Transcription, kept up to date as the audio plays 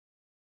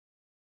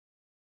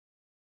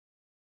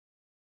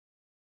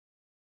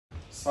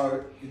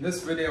So in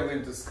this video we're going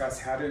to discuss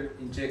how to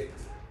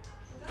inject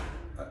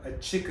a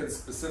chicken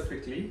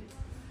specifically,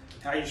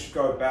 how you should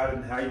go about it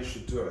and how you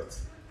should do it.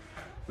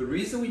 The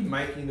reason we're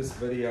making this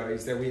video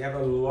is that we have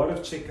a lot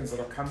of chickens that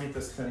are coming to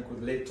this clinic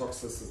with lead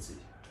toxicity.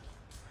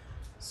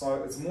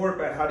 So it's more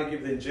about how to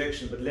give the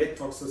injection, but lead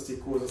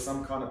toxicity causes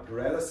some kind of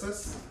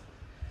paralysis.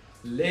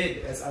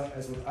 Lead, as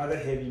with other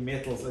heavy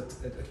metals,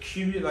 it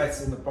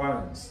accumulates in the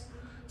bones.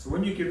 So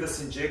when you give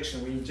this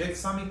injection, we inject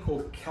something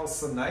called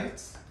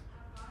calcenate,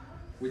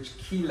 which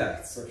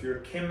chelates. So if you're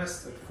a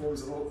chemist, it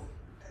forms a little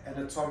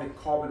anatomic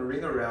carbon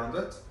ring around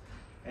it,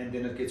 and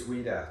then it gets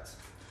weed out.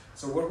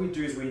 So what we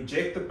do is we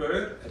inject the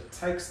bird, it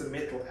takes the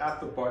metal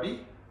out the body,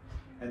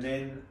 and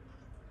then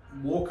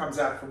more comes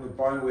out from the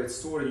bone where it's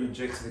stored, and you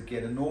inject it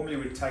again. And normally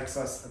it takes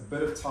us a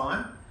bit of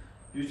time,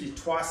 usually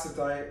twice a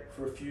day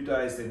for a few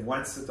days, then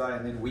once a day,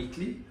 and then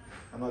weekly.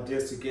 And the idea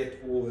is to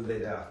get all the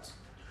lead out.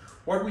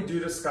 What we do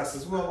discuss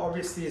as well,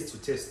 obviously, is to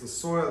test the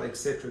soil,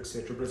 etc.,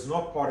 but it's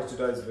not part of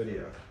today's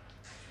video.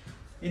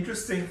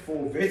 Interesting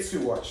for vets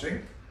who are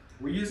watching,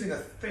 we're using a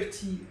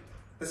 30,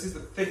 this is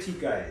the 30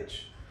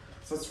 gauge.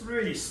 So it's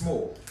really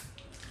small.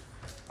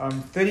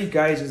 30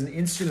 gauge is an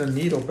insulin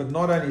needle, but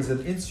not only is it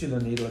an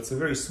insulin needle, it's a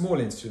very small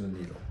insulin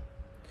needle.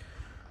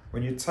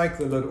 When you take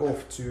the lid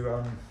off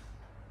to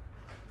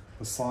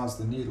the size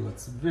of the needle,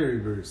 it's very,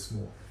 very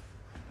small.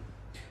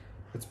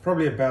 It's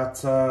probably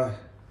about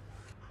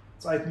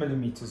it's 8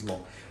 millimeters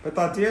long. But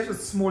the idea is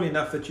it's small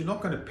enough that you're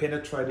not going to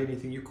penetrate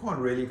anything. You can't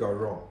really go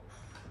wrong.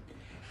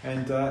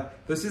 And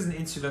this is an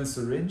insulin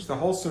syringe. The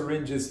whole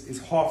syringe is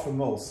 0.5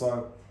 ml,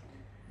 so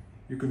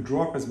you can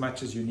draw up as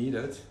much as you need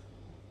it.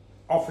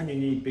 Often you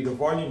need bigger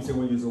volumes, and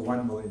we'll use a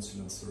 1 ml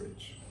insulin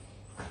syringe.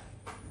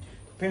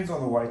 Depends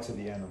on the weight of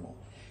the animal.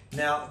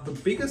 Now, the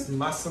biggest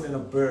muscle in a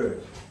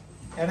bird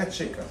and a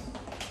chicken,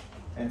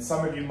 and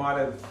some of you might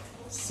have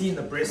seen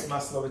the breast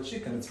muscle of a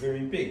chicken, it's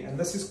very big, and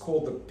this is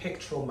called the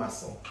pectoral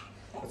muscle.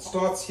 It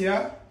starts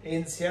here,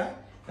 ends here,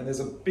 and there's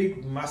a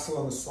big muscle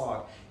on the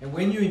side. And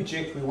when you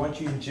inject, we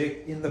want you to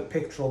inject in the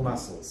pectoral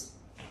muscles.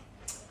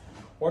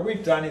 What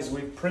we've done is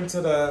we've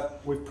printed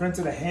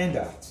a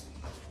handout.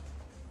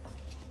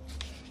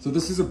 So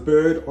this is a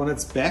bird on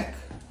its back.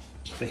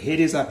 The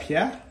head is up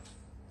here,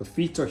 the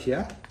feet are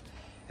here,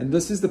 and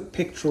this is the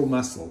pectoral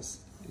muscles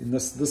in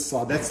this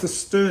side. That's the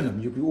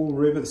sternum. You all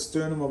remember the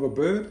sternum of a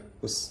bird,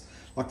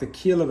 like the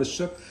keel of a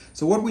ship.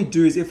 So what we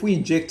do is, if we're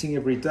injecting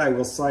every day,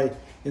 we'll say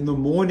in the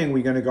morning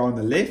we're going to go on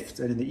the left,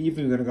 and in the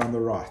evening we're going to go on the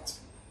right.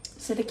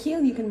 So the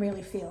keel you can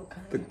really feel,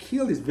 kind of. The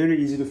keel is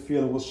very easy to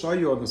feel, and we'll show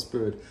you on this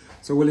bird.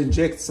 So we'll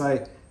inject,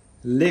 say,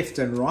 left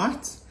and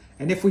right.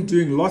 And if we're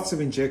doing lots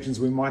of injections,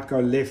 we might go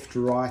left,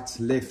 right,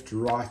 left,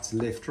 right,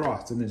 left,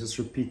 right, and then just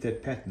repeat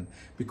that pattern.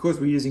 Because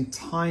we're using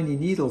tiny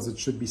needles, it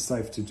should be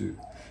safe to do.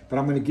 But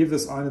I'm going to give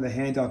this owner the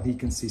handout, and he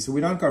can see. So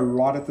we don't go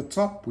right at the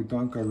top, we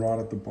don't go right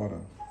at the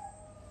bottom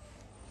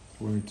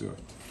when we do it.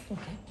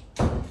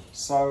 Okay.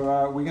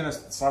 So we're going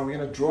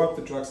to draw up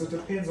the drug. So it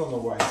depends on the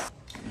weight.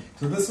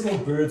 So this little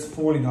bird's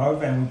falling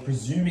over, and we're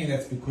presuming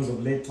that's because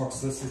of lead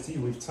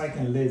toxicity. We've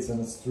taken leads and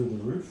it's through the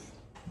roof.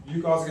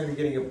 You guys are going to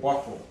be getting a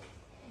bottle.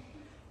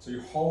 So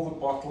you hold the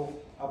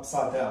bottle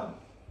upside down.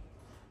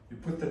 You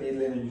put the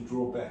needle in and you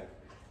draw back.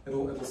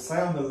 It'll say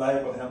on the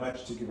label how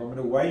much to give. I'm going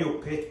to weigh your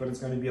pet, but it's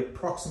going to be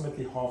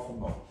approximately 0.5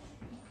 ml.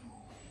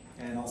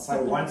 And I'll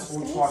say once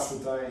or twice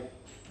a day.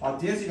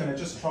 Idea is you're going to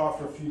just try it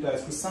for a few days,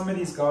 because some of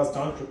these guys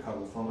don't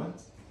recover from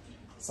it.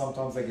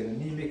 Sometimes they get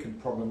anemic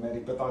and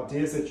problematic, but the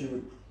idea is that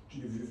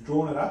you've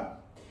drawn it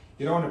up.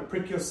 You don't want to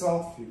prick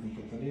yourself. You can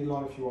put the needle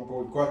on if you want,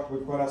 but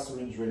we've got our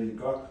syringe ready to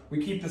go.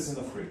 We keep this in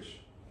the fridge.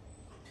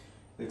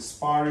 The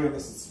expiry of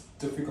this is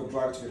a difficult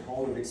drug to get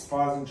hold of. It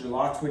expires in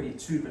July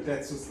 22, but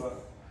that's just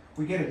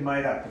we get it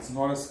made up. It's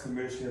not a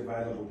commercially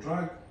available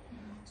drug,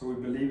 so we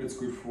believe it's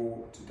good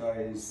for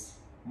today's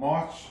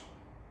March,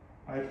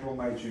 April,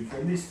 May, June. For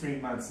at least 3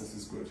 months, this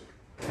is good.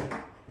 Do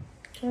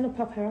you want to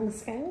pop her on the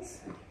scales?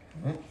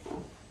 Yeah.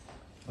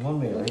 Come on,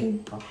 Mary.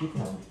 I'll keep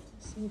on.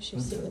 See if she'll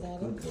sit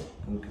without it.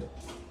 Good girl.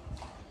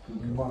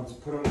 We might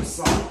just put it on the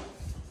side.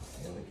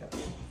 There we go.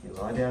 You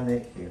lie down there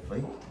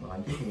carefully.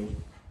 Mind your head.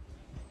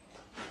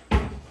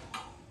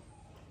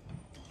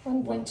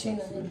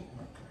 1.29.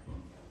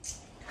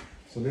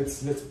 So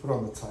let's put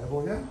on the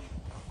table here.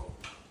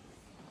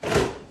 You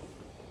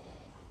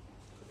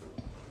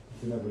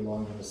can have it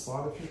lying on the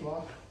side if you'd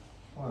like.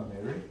 Hi,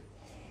 Mary.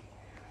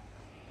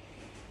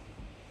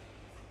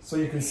 So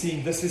you can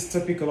see this is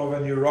typical of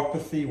a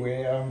neuropathy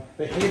where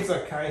the head's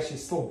okay,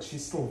 she's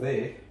still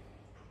there,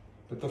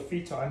 but the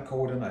feet are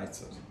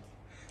uncoordinated.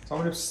 So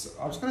I'm just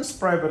going to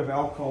spray a bit of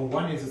alcohol.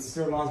 One is it's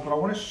sterilized, but I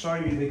want to show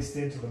you the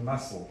extent of the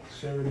muscle.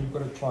 Sharon, you've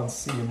got to try and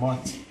see.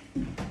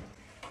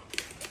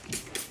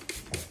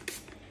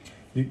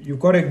 You've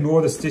got to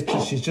ignore the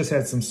stitches. She's just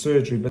had some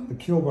surgery, but the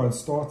keel bone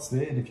starts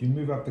there, and if you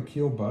move up the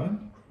keel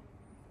bone,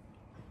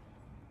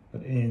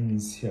 it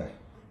ends here.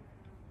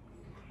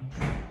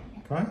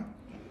 Okay?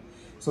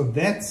 So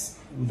that's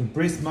the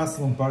breast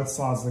muscle on both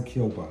sides of the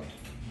keel bone.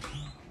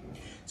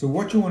 So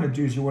what you want to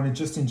do is you want to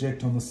just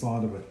inject on the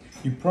side of it.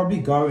 You probably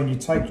go and you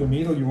take your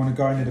needle. You want to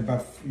go in at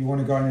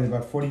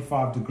about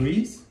 45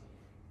 degrees,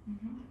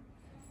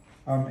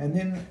 and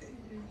then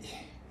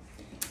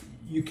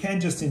you can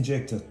just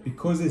inject it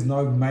because there's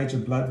no major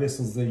blood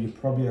vessels there. You're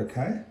probably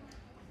okay.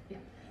 Yeah.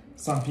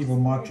 Some people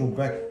might draw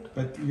back,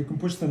 but you can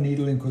push the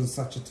needle in because it's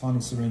such a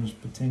tiny syringe,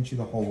 potentially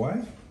the whole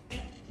way.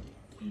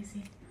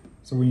 Easy.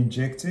 So we're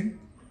injecting.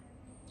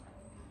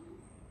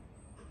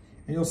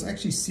 And you'll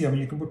actually see, I mean,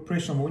 you can put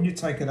pressure on, but when you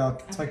take it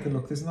out, take a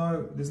look. There's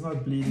no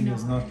bleeding,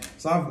 there's no.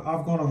 So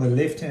I've gone on the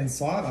left-hand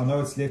side. I know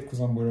it's left because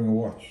I'm wearing a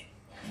watch.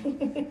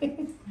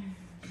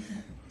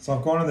 So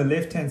I've gone on the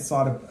left-hand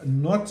side of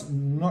not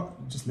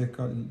just let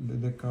go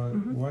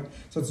away.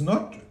 So it's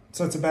not.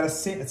 So it's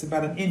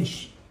about an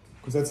inch,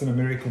 because that's an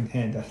American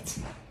hand out.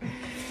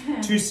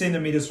 2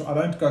 centimeters. I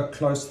don't go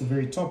close to the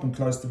very top and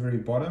close to the very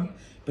bottom,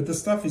 but the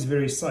stuff is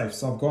very safe.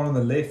 So I've gone on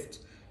the left.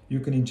 You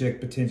can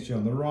inject potentially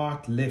on the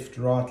right, left,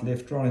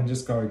 and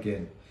just go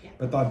again. Yeah.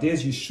 But the idea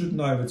is you should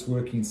know if it's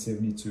working in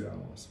 72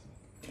 hours.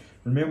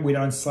 Remember, we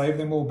don't save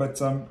them all,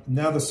 but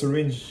now the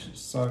syringe,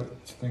 so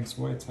thanks,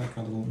 Way, take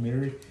a little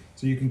Mary.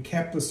 So you can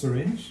cap the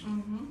syringe.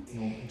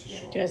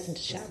 Goes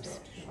into sharps.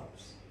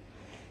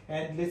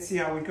 And let's see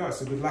how we go.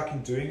 So good luck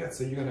in doing it.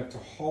 So you're going to have to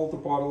hold the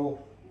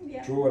bottle,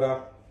 draw it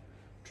up,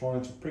 try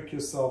not to prick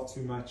yourself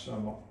too much.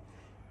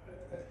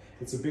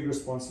 It's a big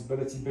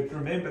responsibility, but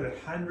remember that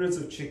hundreds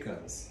of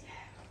chickens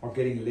are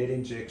getting lead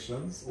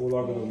injections all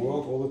over the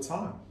world all the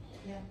time.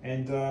 Yeah.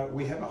 And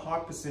we have a high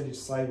percentage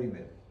saving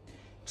them.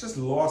 Just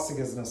last thing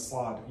as an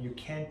aside, you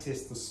can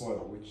test the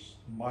soil, which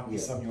might be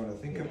something you want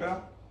to think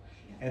about.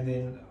 Yeah. And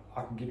then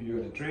I can give you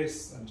an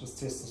address and just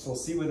test the soil,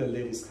 see where the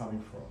lead is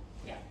coming from.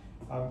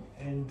 Yeah.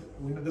 And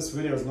this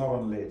video is not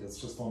on lead, it's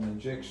just on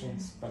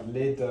injections, but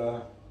lead,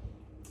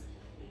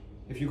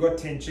 if you've got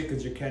 10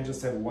 chickens, you can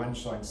just have one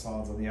showing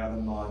signs and the other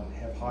 9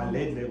 have high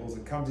lead levels.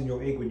 It comes in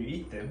your egg when you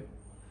eat them,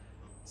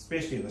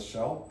 especially in the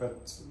shell,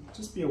 but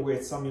just be aware,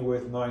 it's something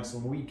worth knowing. So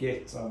when we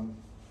get a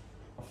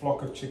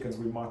flock of chickens,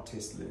 we might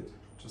test lead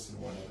just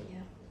in one of them.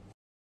 Yeah.